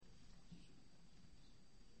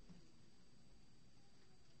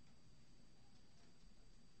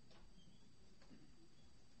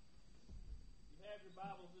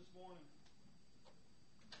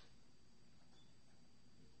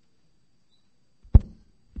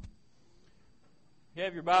you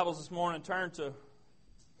have your Bibles this morning, turn to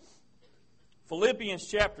Philippians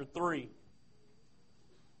chapter 3.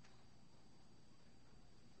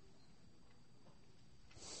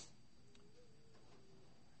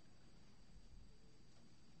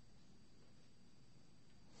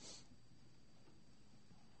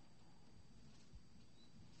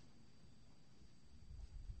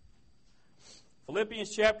 Philippians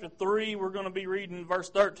chapter 3, we're going to be reading verse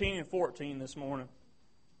 13 and 14 this morning.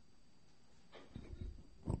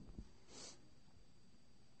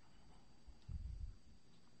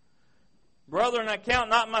 Brethren, I count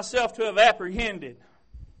not myself to have apprehended,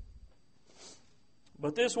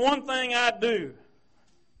 but this one thing I do,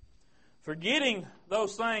 forgetting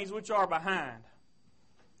those things which are behind.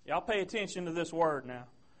 Y'all pay attention to this word now.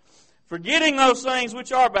 Forgetting those things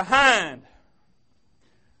which are behind,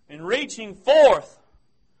 and reaching forth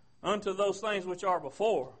unto those things which are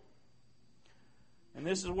before. And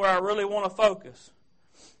this is where I really want to focus.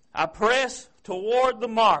 I press toward the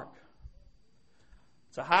mark.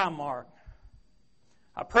 It's a high mark.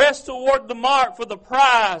 I press toward the mark for the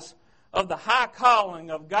prize of the high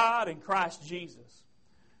calling of God in Christ Jesus.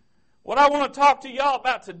 What I want to talk to y'all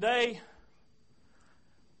about today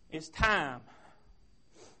is time.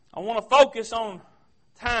 I want to focus on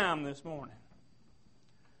time this morning.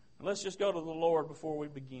 Let's just go to the Lord before we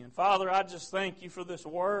begin. Father, I just thank you for this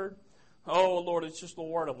word. Oh, Lord, it's just the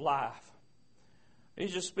word of life. It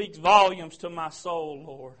just speaks volumes to my soul,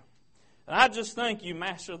 Lord. And I just thank you,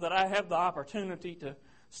 Master, that I have the opportunity to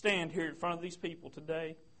stand here in front of these people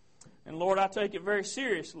today. And, Lord, I take it very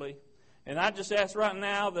seriously. And I just ask right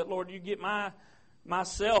now that, Lord, you get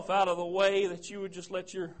myself out of the way, that you would just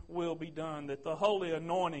let your will be done, that the holy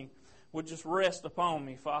anointing would just rest upon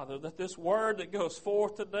me, Father, that this word that goes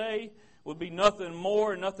forth today would be nothing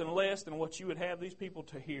more and nothing less than what you would have these people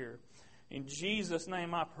to hear. In Jesus'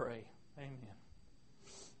 name I pray. Amen.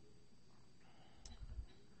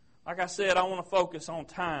 Like I said, I want to focus on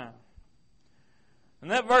time.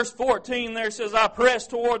 And that verse 14 there says, I press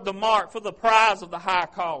toward the mark for the prize of the high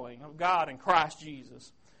calling of God in Christ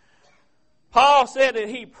Jesus. Paul said that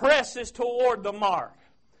he presses toward the mark.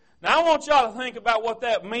 Now I want y'all to think about what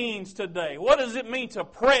that means today. What does it mean to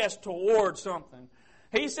press toward something?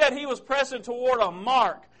 He said he was pressing toward a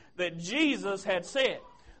mark that Jesus had set.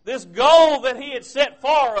 This goal that he had set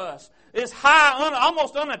for us. This high,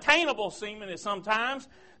 almost unattainable seeming it sometimes.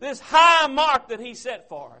 This high mark that he set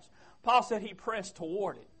for us. Paul said he pressed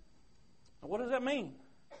toward it. Now, what does that mean?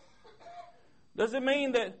 Does it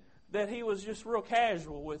mean that he was just real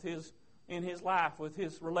casual in his life with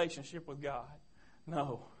his relationship with God?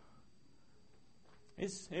 No.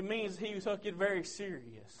 It means he took it very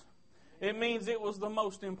serious. It means it was the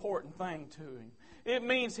most important thing to him. It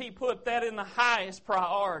means he put that in the highest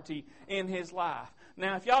priority in his life.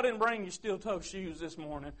 Now, if y'all didn't bring your steel-toe shoes this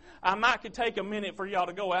morning, I might could take a minute for y'all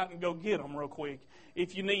to go out and go get them real quick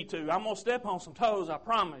if you need to. I'm going to step on some toes, I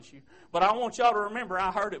promise you. But I want y'all to remember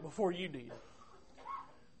I heard it before you did.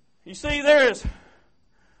 You see, there's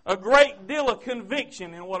a great deal of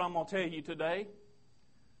conviction in what I'm going to tell you today.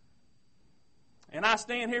 And I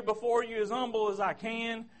stand here before you as humble as I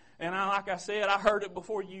can. And like I said, I heard it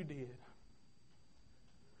before you did.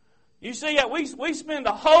 You see, we spend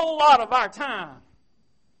a whole lot of our time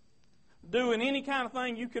doing any kind of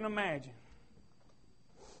thing you can imagine.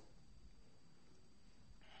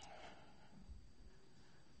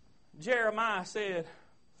 Jeremiah said,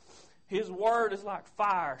 his word is like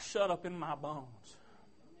fire shut up in my bones.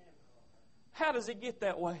 How does it get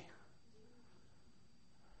that way?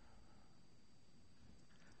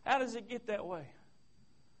 How does it get that way?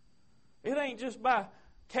 It ain't just by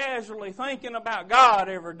casually thinking about God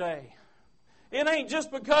every day. It ain't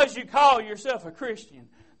just because you call yourself a Christian.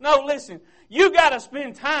 No, listen, you got to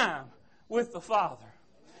spend time with the Father.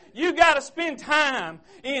 You got to spend time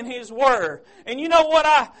in His Word. And you know what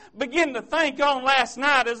I began to think on last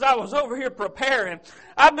night as I was over here preparing?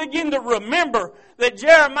 I began to remember that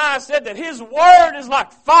Jeremiah said that His Word is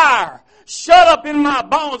like fire shut up in my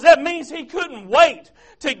bones. That means he couldn't wait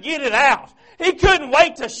to get it out. He couldn't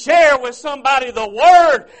wait to share with somebody the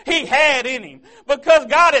word he had in him, because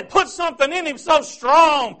God had put something in him so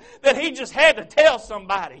strong that he just had to tell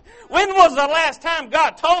somebody. When was the last time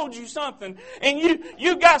God told you something and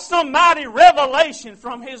you got some mighty revelation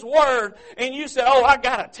from His Word and you said, oh, I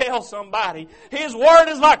got to tell somebody. His Word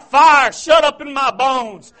is like fire shut up in my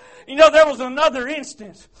bones. You know, there was another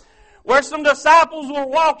instance where some disciples were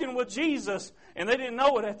walking with Jesus and they didn't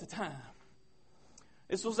know it at the time.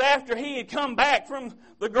 This was after He had come back from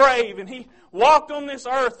the grave and He walked on this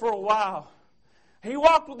earth for a while. He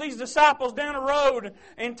walked with these disciples down the road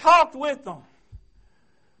and talked with them.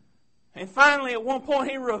 And finally, at one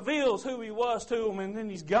point, he reveals who he was to them, and then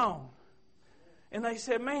he's gone. And they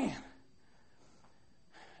said, man,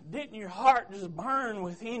 didn't your heart just burn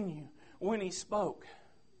within you when he spoke?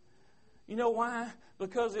 You know why?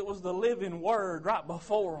 Because it was the living Word right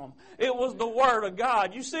before them. It was the Word of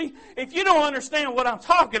God. You see, if you don't understand what I'm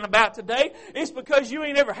talking about today, it's because you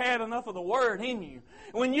ain't ever had enough of the Word in you.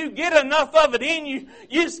 When you get enough of it in you,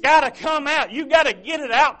 you just got to come out. You got to get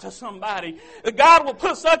it out to somebody. God will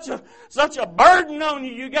put such a burden on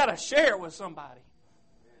you, you got to share it with somebody.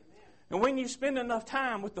 And when you spend enough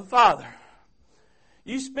time with the Father,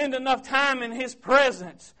 you spend enough time in His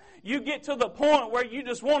presence, you get to the point where you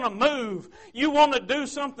just want to move. You want to do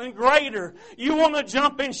something greater. You want to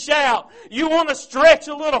jump and shout. You want to stretch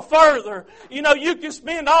a little further. You know, you can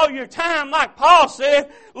spend all your time, like Paul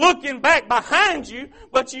said, looking back behind you,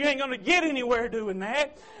 but you ain't going to get anywhere doing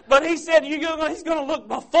that. But he said he's going to look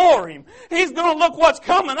before him. He's going to look what's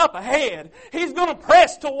coming up ahead. He's going to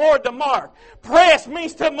press toward the mark. Press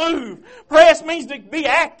means to move. Press means to be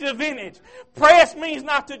active in it. Press means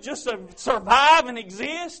not to just survive and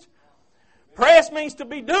exist. Press means to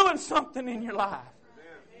be doing something in your life.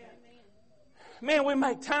 Man, we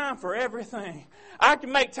make time for everything. I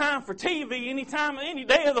can make time for TV anytime, any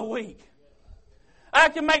day of the week. I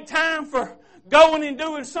can make time for going and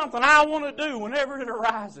doing something I want to do whenever it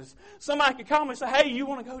arises. Somebody could call me and say, hey, you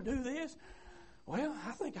want to go do this? Well,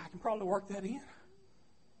 I think I can probably work that in.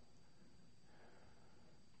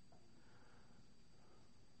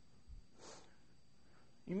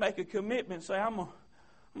 You make a commitment, say, I'm going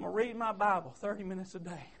to read my Bible 30 minutes a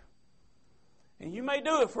day. And you may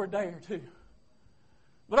do it for a day or two.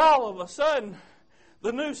 But all of a sudden,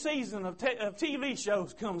 the new season of TV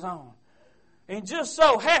shows comes on. And just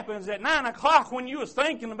so happens at 9 o'clock when you was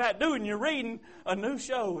thinking about doing your reading, a new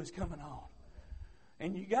show is coming on.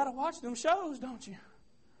 And you got to watch them shows, don't you?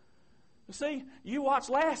 You see, you watched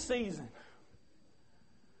last season.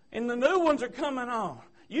 And the new ones are coming on.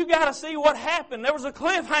 You got to see what happened. There was a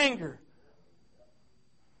cliffhanger.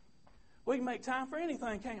 We can make time for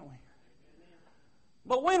anything, can't we?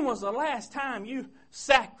 But when was the last time you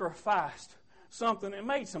sacrificed something and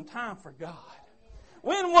made some time for God?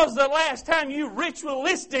 When was the last time you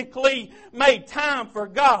ritualistically made time for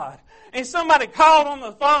God? And somebody called on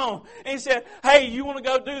the phone and said, hey, you want to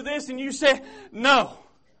go do this? And you said, no,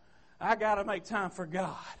 I got to make time for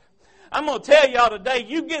God. I'm going to tell y'all today,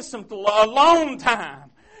 you get some alone time.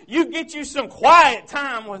 You get you some quiet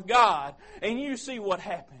time with God, and you see what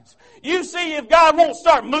happens. You see if God won't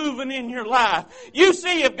start moving in your life. You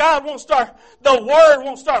see if God won't start, the Word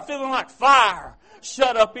won't start feeling like fire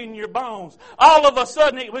shut up in your bones. All of a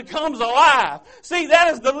sudden it becomes alive. See,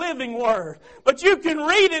 that is the living Word. But you can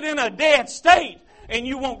read it in a dead state, and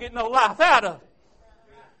you won't get no life out of it.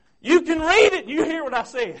 You can read it, you hear what I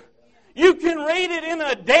said. You can read it in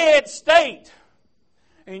a dead state,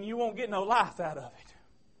 and you won't get no life out of it.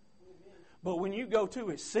 But when you go to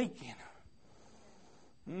it seeking,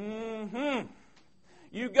 you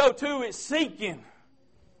go to it seeking.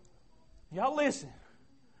 Y'all listen.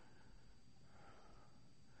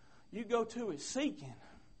 You go to it seeking,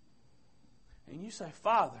 and you say,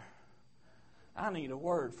 Father, I need a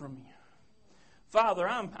word from you. Father,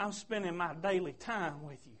 I'm spending my daily time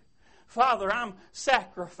with you. Father, I'm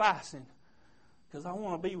sacrificing because I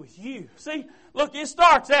want to be with you. See, look, it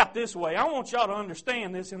starts out this way. I want y'all to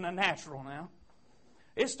understand this in the natural now.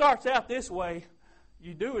 It starts out this way.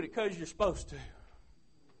 You do it because you're supposed to.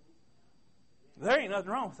 There ain't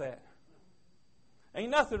nothing wrong with that.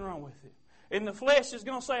 Ain't nothing wrong with it. And the flesh is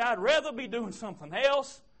going to say, I'd rather be doing something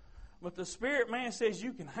else. But the spirit man says,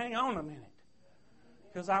 you can hang on a minute.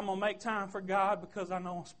 Because I'm going to make time for God because I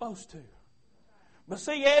know I'm supposed to. But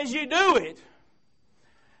see, as you do it,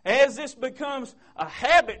 as this becomes a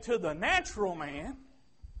habit to the natural man,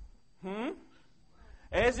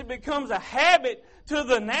 as it becomes a habit to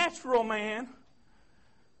the natural man,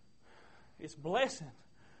 it's blessing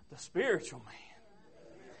the spiritual man.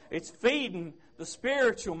 It's feeding the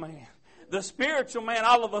spiritual man. The spiritual man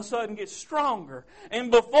all of a sudden gets stronger.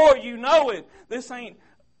 And before you know it, this ain't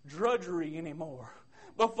drudgery anymore.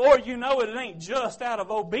 Before you know it, it ain't just out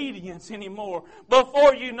of obedience anymore.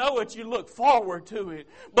 Before you know it, you look forward to it.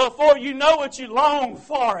 Before you know it, you long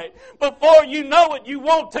for it. Before you know it, you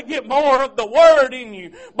want to get more of the Word in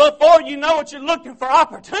you. Before you know it, you're looking for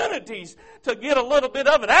opportunities to get a little bit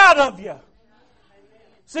of it out of you.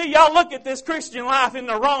 See, y'all look at this Christian life in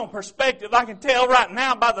the wrong perspective. I can tell right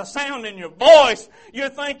now by the sound in your voice, you're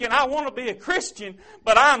thinking, I want to be a Christian,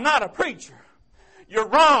 but I'm not a preacher. You're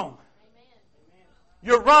wrong.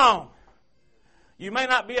 You're wrong. You may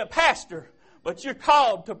not be a pastor, but you're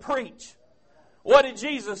called to preach. What did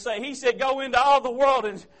Jesus say? He said, go into all the world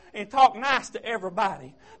and talk nice to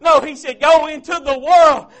everybody. No, He said, go into the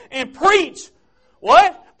world and preach.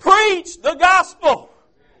 What? Preach the gospel.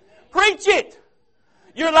 Preach it.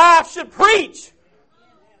 Your life should preach.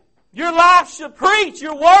 Your life should preach.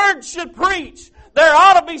 Your words should preach. There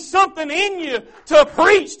ought to be something in you to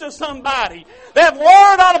preach to somebody. That word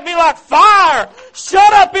ought to be like fire.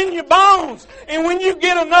 Shut up in your bones. And when you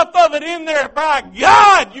get enough of it in there, by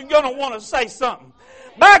God, you're going to want to say something.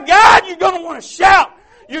 By God, you're going to want to shout.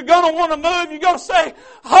 You're going to want to move. You're going to say,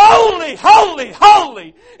 holy, holy,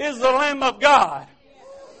 holy is the Lamb of God.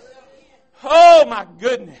 Oh my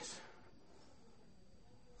goodness.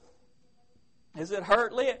 Is it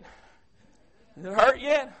hurt yet? Is it hurt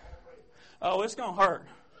yet? Oh, it's going to hurt.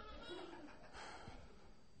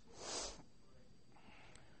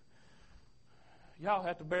 Y'all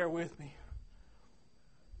have to bear with me.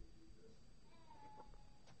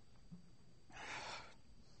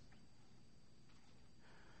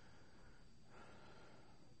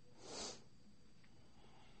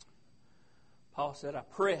 Paul said, I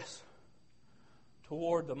press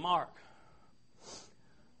toward the mark.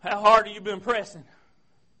 How hard have you been pressing?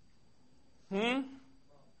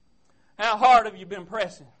 How hard have you been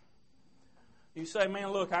pressing? You say,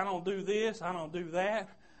 man, look, I don't do this, I don't do that.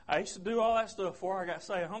 I used to do all that stuff before I got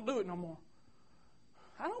saved. I don't do it no more.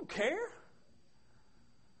 I don't care.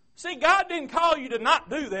 See, God didn't call you to not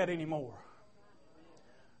do that anymore.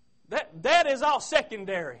 That is all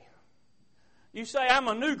secondary. You say, I'm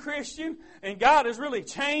a new Christian and God has really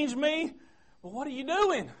changed me. Well, what are you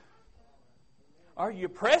doing? Are you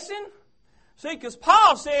pressing? See, because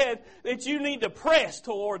Paul said that you need to press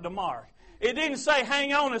toward the mark. It didn't say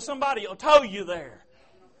hang on and somebody will tow you there.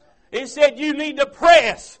 It said you need to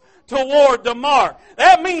press toward the mark.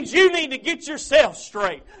 That means you need to get yourself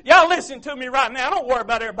straight. Y'all listen to me right now. Don't worry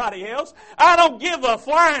about everybody else. I don't give a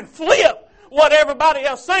flying flip what everybody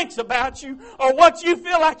else thinks about you or what you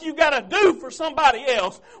feel like you got to do for somebody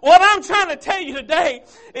else. What I'm trying to tell you today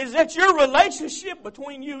is that your relationship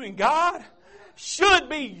between you and God should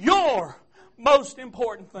be your most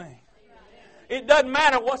important thing. It doesn't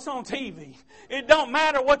matter what's on TV. It don't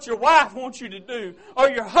matter what your wife wants you to do or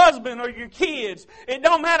your husband or your kids. It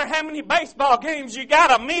don't matter how many baseball games you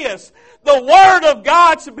got to miss. The Word of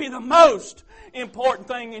God should be the most important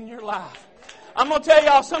thing in your life. I'm going to tell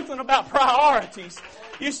y'all something about priorities.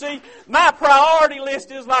 You see, my priority list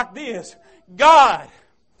is like this. God,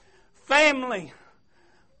 family,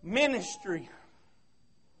 ministry.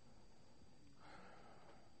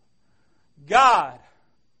 God,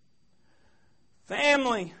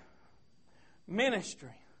 family, ministry.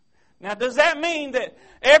 Now, does that mean that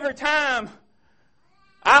every time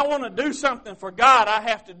I want to do something for God, I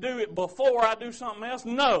have to do it before I do something else?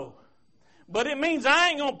 No. But it means I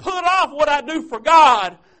ain't going to put off what I do for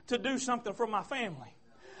God to do something for my family.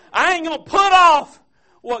 I ain't going to put off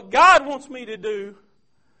what God wants me to do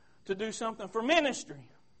something for ministry.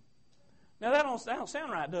 Now, that don't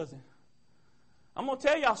sound right, does it? I'm going to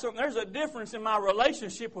tell y'all something. There's a difference in my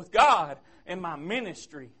relationship with God and my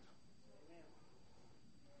ministry.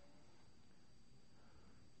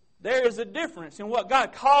 There is a difference in what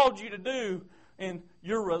God called you to do in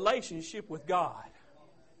your relationship with God.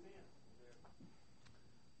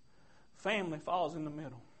 Family falls in the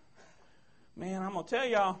middle. Man, I'm going to tell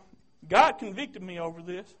y'all, God convicted me over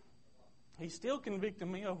this. He's still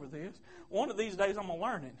convicting me over this. One of these days I'm going to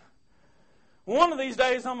learn it. One of these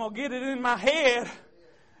days I'm going to get it in my head,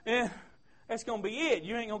 and that's going to be it.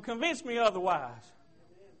 You ain't going to convince me otherwise.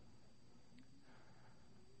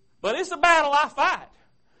 But it's a battle I fight.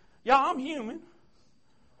 Y'all, I'm human.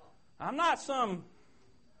 I'm not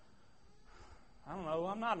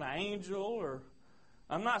I'm not an angel, or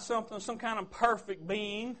I'm not some kind of perfect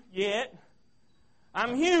being yet.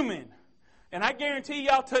 I'm human. And I guarantee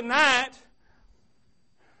y'all tonight,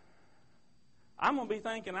 I'm going to be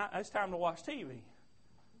thinking, it's time to watch TV.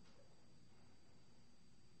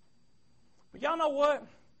 But y'all know what?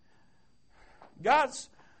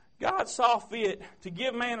 God saw fit to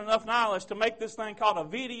give man enough knowledge to make this thing called a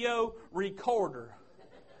video recorder.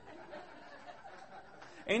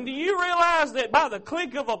 And do you realize that by the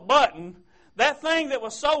click of a button, that thing that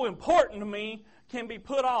was so important to me can be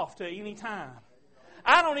put off to any time?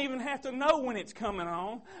 I don't even have to know when it's coming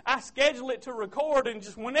on. I schedule it to record, and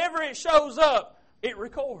just whenever it shows up, it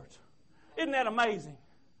records. Isn't that amazing?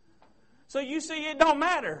 So you see, it don't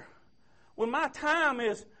matter. When my time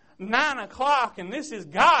is 9 o'clock and this is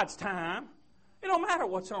God's time, it don't matter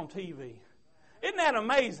what's on TV. Isn't that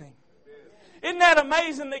amazing? Isn't that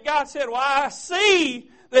amazing that God said, well, I see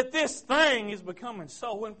that this thing is becoming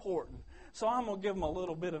so important, so I'm going to give them a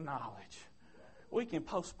little bit of knowledge. we can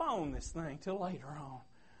postpone this thing till later on.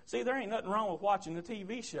 See, there ain't nothing wrong with watching the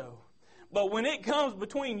TV show. But when it comes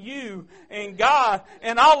between you and God,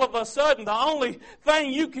 and all of a sudden the only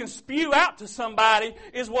thing you can spew out to somebody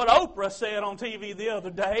is what Oprah said on TV the other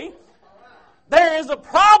day, there is a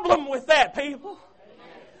problem with that, people.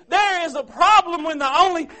 There is a problem when the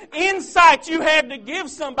only insight you have to give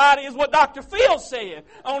somebody is what Dr. Phil said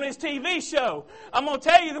on his TV show. I'm going to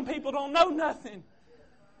tell you, them people don't know nothing.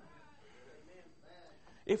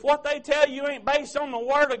 If what they tell you ain't based on the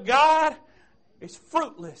Word of God, it's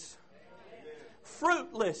fruitless.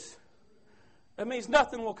 Fruitless. That means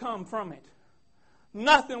nothing will come from it.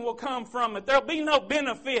 Nothing will come from it. There'll be no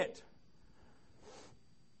benefit.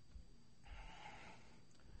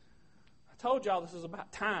 I told y'all this is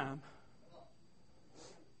about time.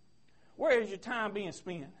 Where is your time being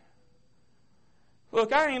spent?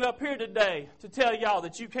 Look, I ain't up here today to tell y'all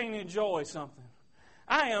that you can't enjoy something.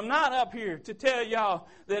 I am not up here to tell y'all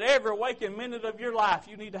that every waking minute of your life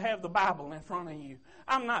you need to have the Bible in front of you.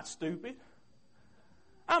 I'm not stupid.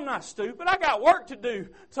 I'm not stupid. I got work to do.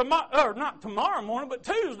 Not tomorrow morning, but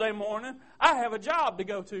Tuesday morning, I have a job to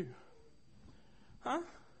go to. Huh?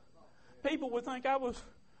 People would think I was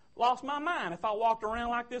lost my mind if I walked around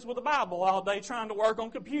like this with a Bible all day trying to work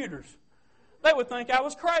on computers. They would think I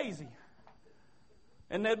was crazy.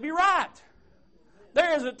 And they'd be right.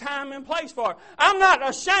 There is a time and place for it. I'm not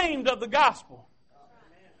ashamed of the gospel.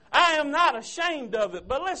 I am not ashamed of it.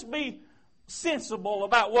 But let's be sensible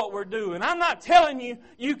about what we're doing. I'm not telling you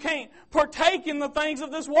you can't partake in the things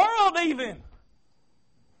of this world even.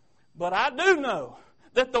 But I do know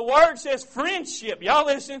that the Word says friendship. Y'all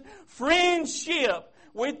listen. Friendship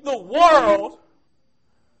with the world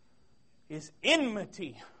is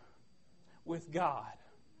enmity with God.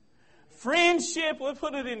 Friendship, we'll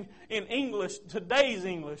put it in English, today's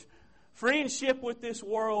English. Friendship with this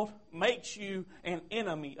world makes you an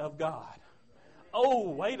enemy of God.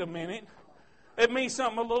 Oh, wait a minute. It means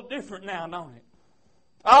something a little different now, don't it?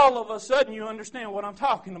 All of a sudden you understand what I'm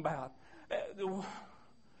talking about. Do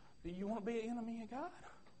you want to be an enemy of God?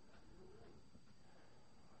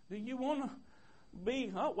 Do you want to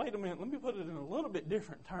be, oh, wait a minute, let me put it in a little bit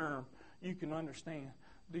different term you can understand.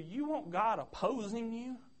 Do you want God opposing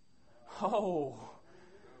you? Oh.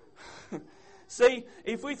 See,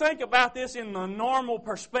 if we think about this in the normal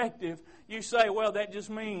perspective, you say, well, that just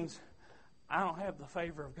means I don't have the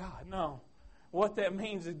favor of God. No. What that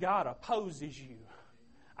means is God opposes you.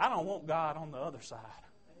 I don't want God on the other side.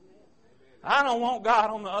 I don't want God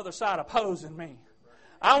on the other side opposing me.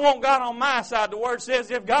 I want God on my side. The Word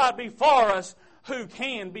says, if God be for us, who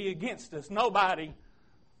can be against us? Nobody.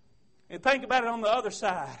 And think about it on the other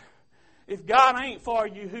side. If God ain't for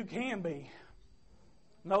you, who can be?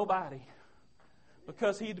 Nobody.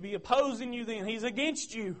 Because He'd be opposing you then. He's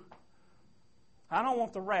against you. I don't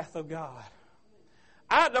want the wrath of God.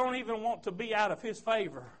 I don't even want to be out of His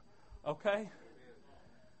favor. Okay?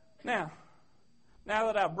 Now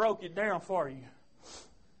that I broke it down for you,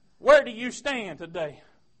 where do you stand today?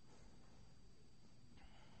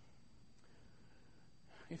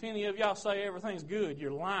 If any of y'all say everything's good,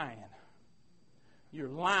 you're lying. You're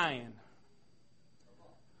lying.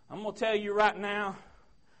 I'm going to tell you right now,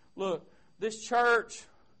 look, this church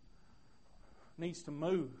needs to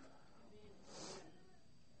move.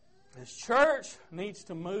 This church needs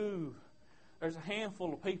to move. There's a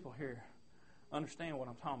handful of people here understand what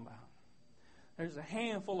I'm talking about. There's a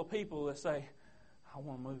handful of people that say, I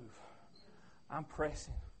want to move. I'm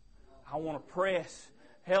pressing. I want to press.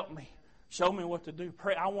 Help me. Show me what to do.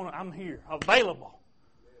 I'm here, available.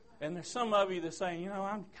 And there's some of you that say,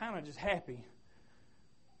 I'm kind of just happy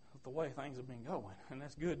with the way things have been going, and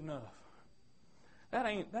that's good enough. That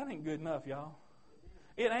ain't good enough, y'all.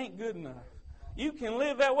 It ain't good enough. You can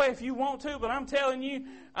live that way if you want to, but I'm telling you,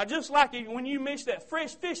 just like when you missed that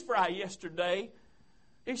fresh fish fry yesterday,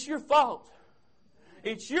 it's your fault.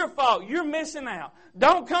 It's your fault. You're missing out.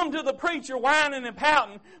 Don't come to the preacher whining and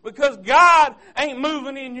pouting because God ain't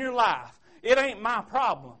moving in your life. It ain't my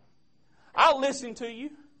problem. I'll listen to you.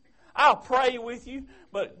 I'll pray with you.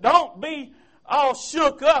 But don't be all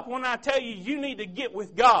shook up when I tell you need to get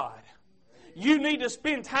with God. You need to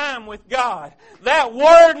spend time with God. That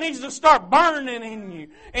Word needs to start burning in you.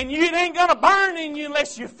 And it ain't going to burn in you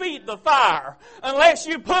unless you feed the fire. Unless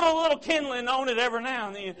you put a little kindling on it every now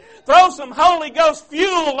and then. Throw some Holy Ghost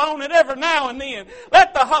fuel on it every now and then.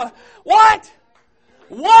 What?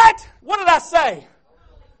 What did I say?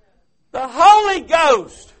 The Holy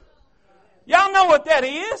Ghost. Y'all know what that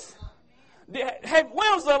is? When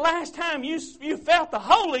was the last time you felt the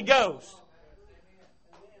Holy Ghost?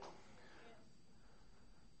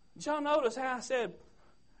 Did y'all notice how I said,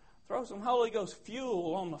 throw throw some Holy Ghost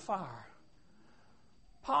fuel on the fire.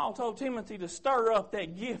 Paul told Timothy to stir up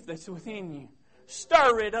that gift that's within you.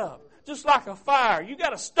 Stir it up. Just like a fire. You got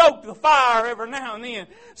to stoke the fire every now and then.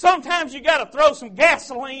 Sometimes you got to throw some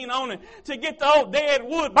gasoline on it to get the old dead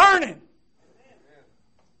wood burning.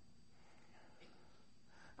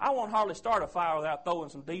 I won't hardly start a fire without throwing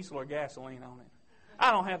some diesel or gasoline on it.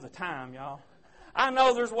 I don't have the time, y'all. I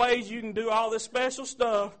know there's ways you can do all this special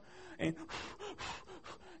stuff and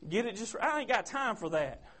get it just. I ain't got time for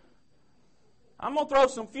that. I'm going to throw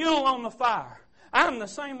some fuel on the fire. I'm the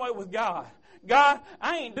same way with God. God,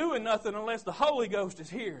 I ain't doing nothing unless the Holy Ghost is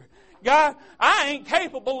here. God, I ain't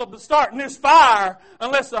capable of starting this fire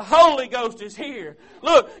unless the Holy Ghost is here.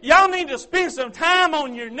 Look, y'all need to spend some time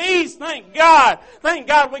on your knees. Thank God. Thank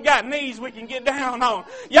God we got knees we can get down on.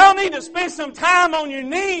 Y'all need to spend some time on your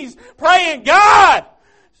knees praying, God,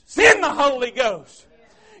 send the Holy Ghost.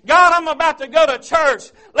 God, I'm about to go to church.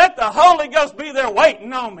 Let the Holy Ghost be there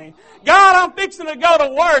waiting on me. God, I'm fixing to go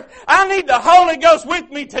to work. I need the Holy Ghost with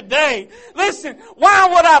me today. Listen, why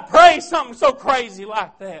would I pray something so crazy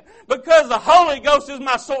like that? Because the Holy Ghost is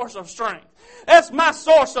my source of strength. That's my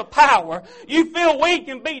source of power. You feel weak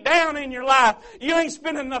and beat down in your life. You ain't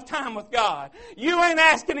spending enough time with God. You ain't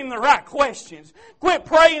asking Him the right questions. Quit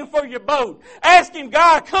praying for your boat. Ask Him,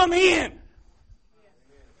 God, come in.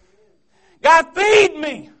 God, feed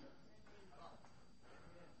me.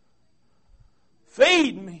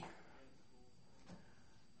 Feed me.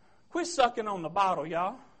 Quit sucking on the bottle,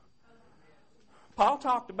 y'all. Paul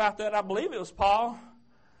talked about that. I believe it was Paul.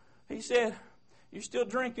 He said, you're still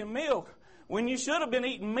drinking milk when you should have been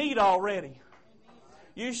eating meat already.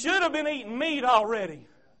 You should have been eating meat already.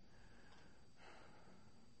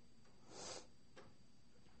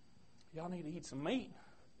 Y'all need to eat some meat.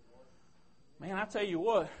 Man, I tell you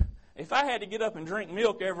what. If I had to get up and drink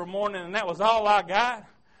milk every morning and that was all I got,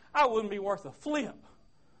 I wouldn't be worth a flip.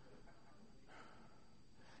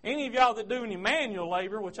 Any of y'all that do any manual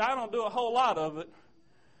labor, which I don't do a whole lot of it,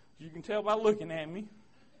 you can tell by looking at me.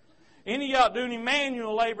 Any of y'all that do any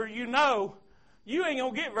manual labor, you know you ain't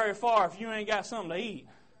going to get very far if you ain't got something to eat.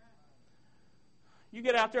 You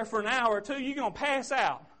get out there for an hour or two, you're going to pass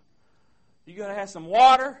out. You got to have some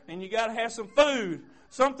water and you got to have some food,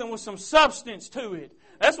 something with some substance to it.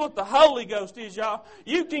 That's what the Holy Ghost is, y'all.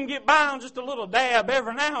 You can get by on just a little dab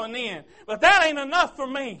every now and then. But that ain't enough for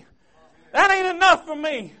me. That ain't enough for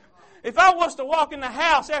me. If I was to walk in the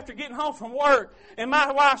house after getting home from work and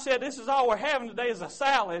my wife said, this is all we're having today is a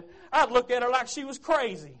salad, I'd look at her like she was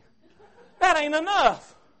crazy. That ain't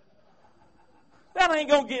enough. That ain't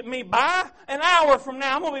going to get me by. An hour from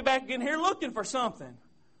now, I'm going to be back in here looking for something.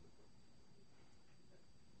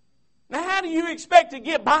 Now, how do you expect to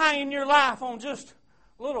get by in your life on just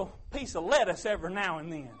a little piece of lettuce every now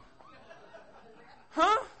and then?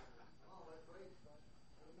 Huh?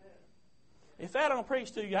 If that don't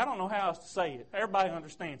preach to you, I don't know how else to say it. Everybody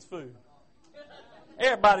understands food.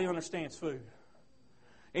 Everybody understands food.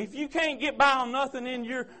 If you can't get by on nothing in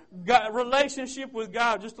your relationship with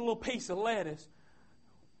God, just a little piece of lettuce,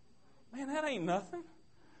 man, that ain't nothing.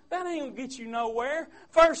 That ain't going to get you nowhere.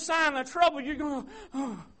 First sign of trouble, you're going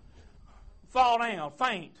to fall down,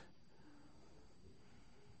 faint.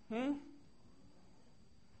 You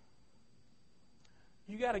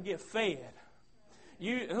got to get fed.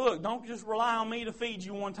 Look, don't just rely on me to feed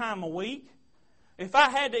you one time a week. If I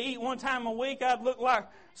had to eat one time a week, I'd look like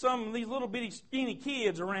some of these little bitty skinny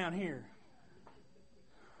kids around here.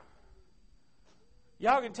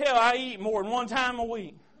 Y'all can tell I eat more than one time a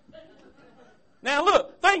week. Now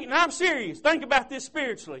look, I'm serious. Think about this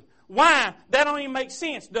spiritually. Why? That don't even make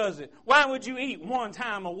sense, does it? Why would you eat one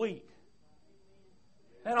time a week?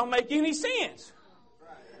 That don't make any sense.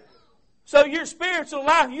 So your spiritual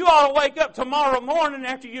life, you ought to wake up tomorrow morning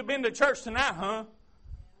after you've been to church tonight, huh?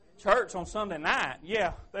 Church on Sunday night.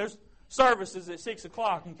 Yeah, there's services at 6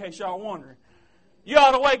 o'clock in case y'all wondering. You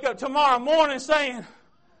ought to wake up tomorrow morning saying,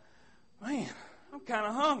 man, I'm kind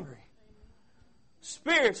of hungry.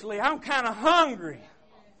 Spiritually, I'm kind of hungry.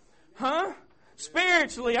 Huh?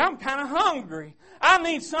 Spiritually, I'm kind of hungry. I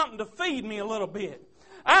need something to feed me a little bit.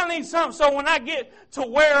 I need something so when I get to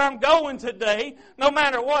where I'm going today, no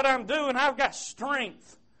matter what I'm doing, I've got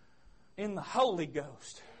strength in the Holy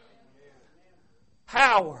Ghost.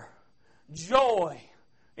 Power, joy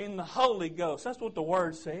in the Holy Ghost. That's what the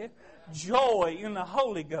Word said. Joy in the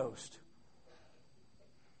Holy Ghost.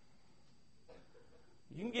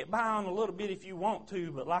 You can get by on a little bit if you want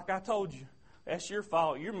to, but like I told you, that's your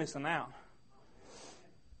fault. You're missing out.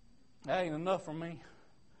 That ain't enough for me.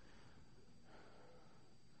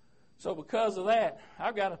 So because of that,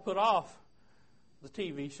 I've got to put off the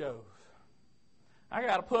TV shows. I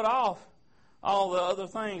got to put off all the other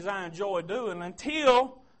things I enjoy doing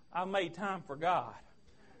until I made time for God.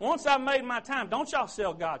 Once I made my time, don't y'all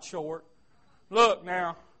sell God short. Look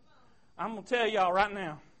now, I'm going to tell y'all right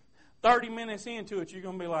now, 30 minutes into it, you're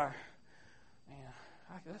going to be like, man,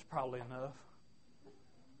 that's probably enough.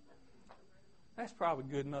 That's probably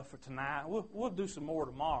good enough for tonight. We'll do some more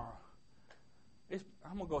tomorrow.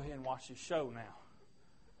 I'm going to go ahead and watch this show now.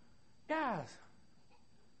 Guys,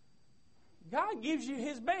 God gives you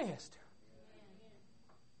His best.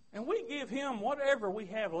 And we give Him whatever we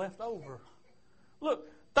have left over. Look,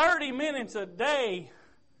 30 minutes a day,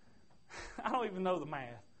 I don't even know the math.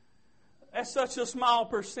 That's such a small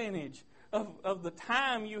percentage of the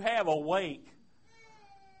time you have awake.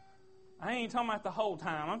 I ain't talking about the whole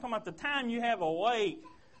time. I'm talking about the time you have awake.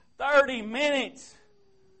 30 minutes.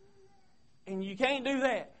 And you can't do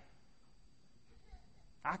that.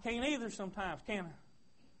 I can't either sometimes, can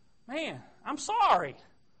I? Man, I'm sorry.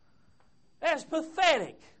 That's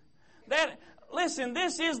pathetic. Listen,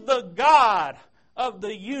 this is the God of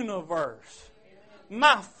the universe.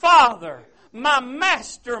 My Father, my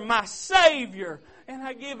Master, my Savior. And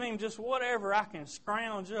I give Him just whatever I can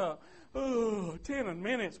scrounge up. Oh, 10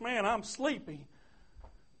 minutes, man, I'm sleepy.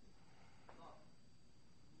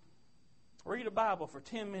 Read a Bible for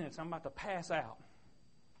 10 minutes, I'm about to pass out.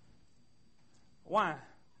 Why?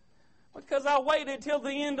 Because I waited till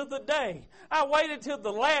the end of the day. I waited till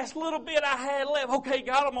the last little bit I had left. Okay,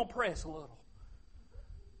 God, I'm going to press a little.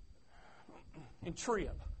 And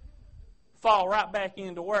trip. Fall right back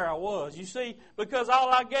into where I was. You see, because all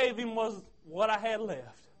I gave Him was what I had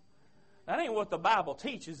left. That ain't what the Bible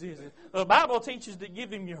teaches, is it? The Bible teaches to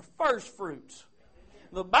give Him your first fruits.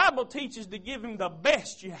 The Bible teaches to give Him the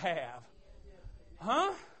best you have.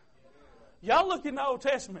 Huh? Y'all look in the Old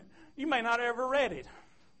Testament. You may not have ever read it.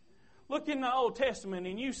 Look in the Old Testament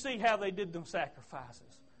and you see how they did them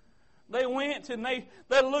sacrifices. They went and they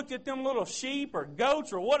looked at them little sheep or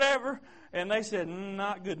goats or whatever, and they said,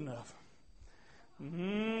 not good enough.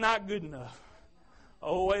 Not good enough.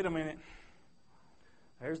 Oh, wait a minute.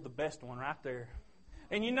 There's the best one right there.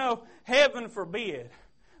 And you know, heaven forbid,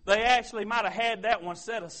 they actually might have had that one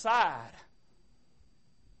set aside.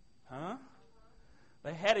 Huh?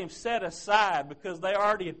 They had him set aside because they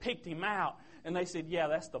already had picked him out. And they said, yeah,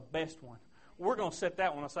 that's the best one. We're going to set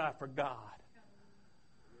that one aside for God.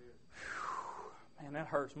 Whew. Man, that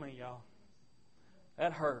hurts me, y'all.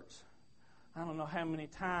 That hurts. I don't know how many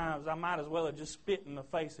times I might as well have just spit in the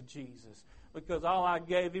face of Jesus. Because all I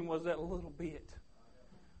gave Him was that little bit.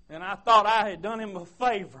 And I thought I had done Him a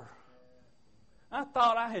favor. I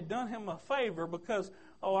thought I had done Him a favor because,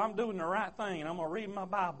 I'm doing the right thing and I'm going to read my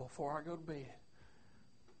Bible before I go to bed.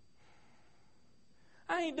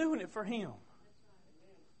 I ain't doing it for Him.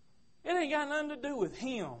 It ain't got nothing to do with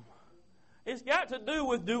Him. It's got to do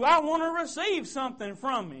with, do I want to receive something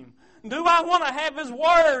from Him? Do I want to have His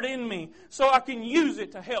Word in me so I can use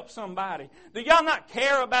it to help somebody? Do y'all not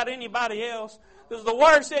care about anybody else? Because the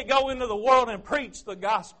Word said, go into the world and preach the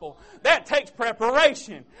gospel. That takes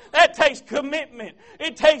preparation. That takes commitment.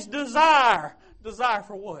 It takes desire. Desire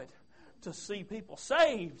for what? To see people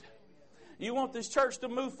saved. You want this church to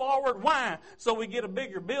move forward? Why? So we get a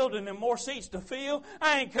bigger building and more seats to fill?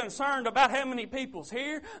 I ain't concerned about how many people's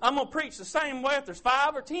here. I'm going to preach the same way if there's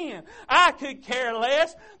 5 or 10. I could care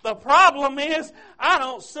less. The problem is I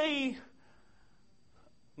don't see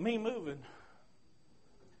me moving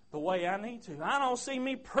the way I need to. I don't see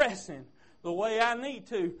me pressing the way I need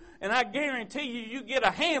to. And I guarantee you get a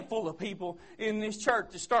handful of people in this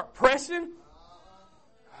church to start pressing.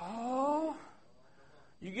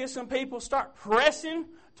 You get some people start pressing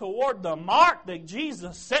toward the mark that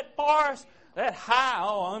Jesus set for us. That high,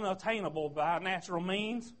 unattainable by natural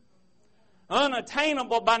means.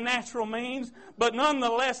 Unattainable by natural means. But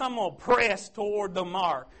nonetheless, I'm going to press toward the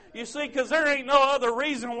mark. You see, because there ain't no other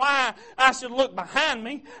reason why I should look behind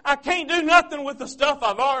me. I can't do nothing with the stuff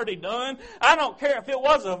I've already done. I don't care if it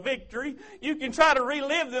was a victory. You can try to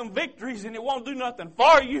relive them victories and it won't do nothing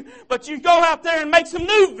for you. But you go out there and make some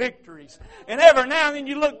new victories. And every now and then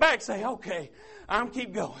you look back and say, okay, I'm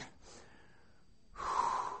keep going.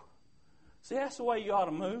 See, that's the way you ought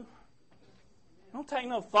to move. Don't take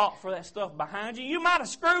no thought for that stuff behind you. You might have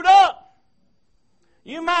screwed up.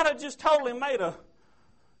 You might have just totally made a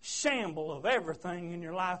shamble of everything in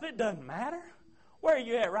your life. It doesn't matter. Where are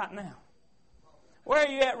you at right now? Where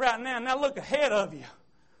are you at right now? Now look ahead of you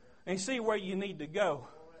and see where you need to go.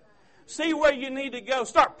 See where you need to go.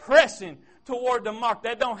 Start pressing toward the mark.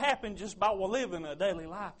 That don't happen just by living a daily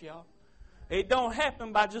life, y'all. It don't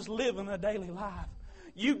happen by just living a daily life.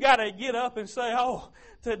 You got to get up and say,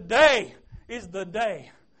 today is the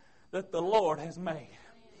day that the Lord has made.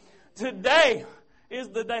 Today is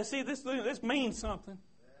the day. See, this means something.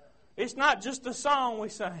 It's not just a song we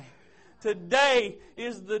sing. Today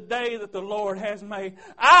is the day that the Lord has made.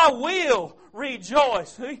 I will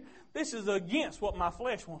rejoice. See, this is against what my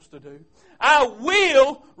flesh wants to do. I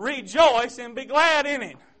will rejoice and be glad in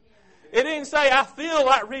it. It didn't say I feel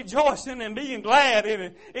like rejoicing and being glad in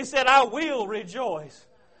it. It said I will rejoice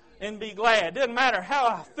and be glad. It doesn't matter how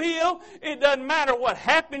I feel. It doesn't matter what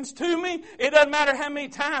happens to me. It doesn't matter how many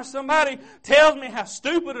times somebody tells me how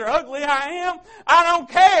stupid or ugly I am. I don't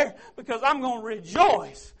care, because I'm going to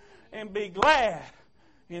rejoice and be glad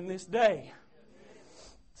in this day.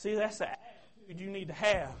 See, that's the attitude you need to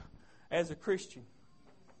have as a Christian.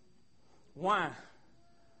 Why?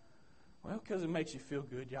 Well, because it makes you feel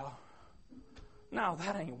good, y'all. No,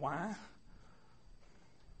 that ain't why.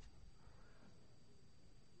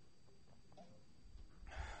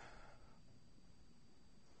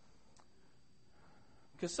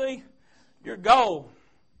 Because, see, your goal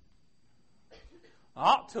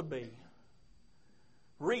ought to be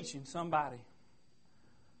reaching somebody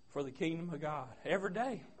for the kingdom of God every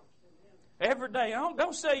day. Every day.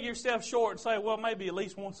 Don't sell yourself short and say, well, maybe at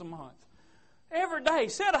least once a month. Every day.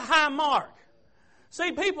 Set a high mark.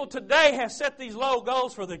 See, people today have set these low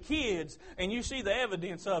goals for their kids, and you see the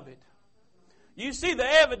evidence of it. You see the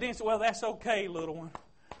evidence, well, that's okay, little one.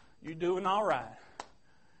 You're doing all right.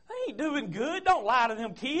 They ain't doing good. Don't lie to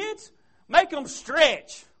them kids. Make them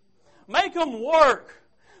stretch. Make them work.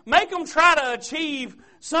 Make them try to achieve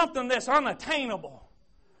something that's unattainable.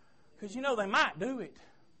 Because, you know, they might do it.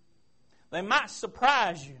 They might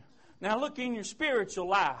surprise you. Now, look in your spiritual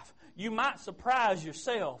life. You might surprise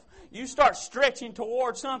yourself. You start stretching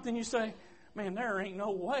towards something, you say, man, there ain't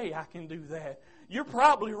no way I can do that. You're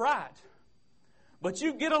probably right. But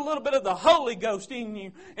you get a little bit of the Holy Ghost in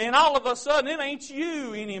you, and all of a sudden it ain't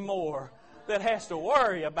you anymore that has to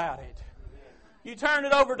worry about it. You turn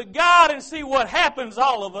it over to God and see what happens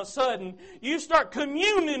all of a sudden. You start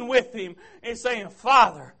communing with Him and saying,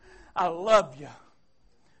 Father, I love you.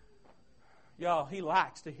 Y'all, He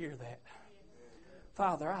likes to hear that.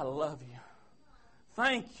 Father, I love you.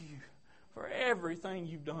 Thank you for everything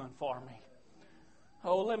you've done for me.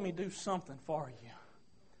 Oh, let me do something for you.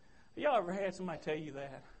 Y'all ever had somebody tell you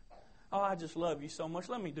that? Oh, I just love you so much.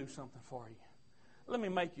 Let me do something for you. Let me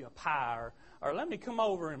make you a pie, or let me come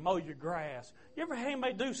over and mow your grass. You ever had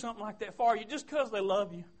anybody do something like that for you just because they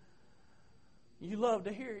love you? You love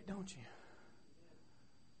to hear it, don't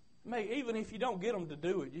you? Even if you don't get them to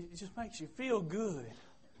do it, it just makes you feel good.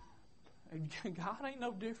 God ain't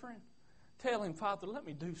no different. Tell Him, Father, let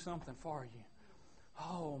me do something for you.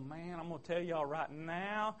 Oh, man, I'm going to tell y'all right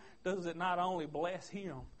now, does it not only bless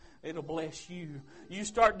Him, it'll bless you. You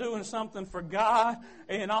start doing something for God,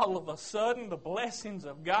 and all of a sudden the blessings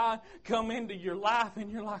of God come into your life,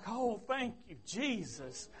 and you're like, oh, thank you,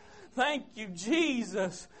 Jesus. Thank you,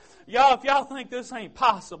 Jesus. Y'all, if y'all think this ain't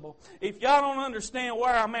possible, if y'all don't understand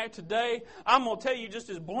where I'm at today, I'm going to tell you just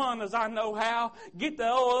as blunt as I know how, get the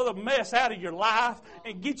old other mess out of your life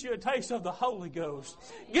and get you a taste of the Holy Ghost.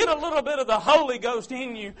 Get a little bit of the Holy Ghost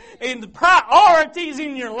in you, and the priorities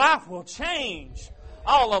in your life will change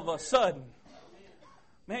all of a sudden.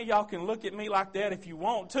 Man, y'all can look at me like that if you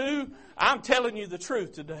want to. I'm telling you the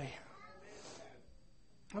truth today.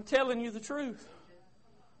 I'm telling you the truth.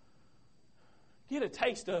 Get a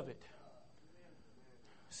taste of it.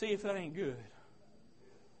 See if that ain't good.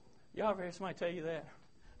 Y'all ever heard somebody tell you that?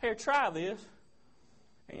 Here, try this.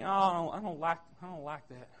 And I don't like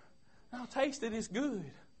that. No, taste it. It's good.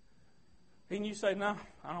 And you say, no,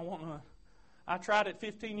 I don't want none. I tried it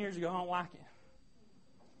 15 years ago. I don't like it.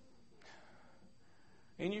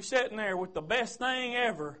 And you're sitting there with the best thing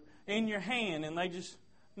ever in your hand, and they just,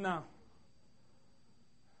 no.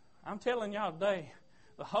 I'm telling y'all today,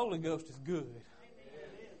 the Holy Ghost is good.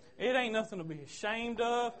 It ain't nothing to be ashamed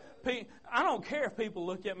of. I don't care if people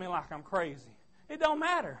look at me like I'm crazy. It don't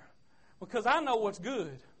matter, because I know what's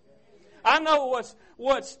good. I know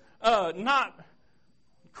what's not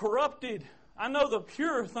corrupted. I know the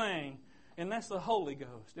pure thing, and that's the Holy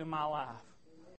Ghost in my life.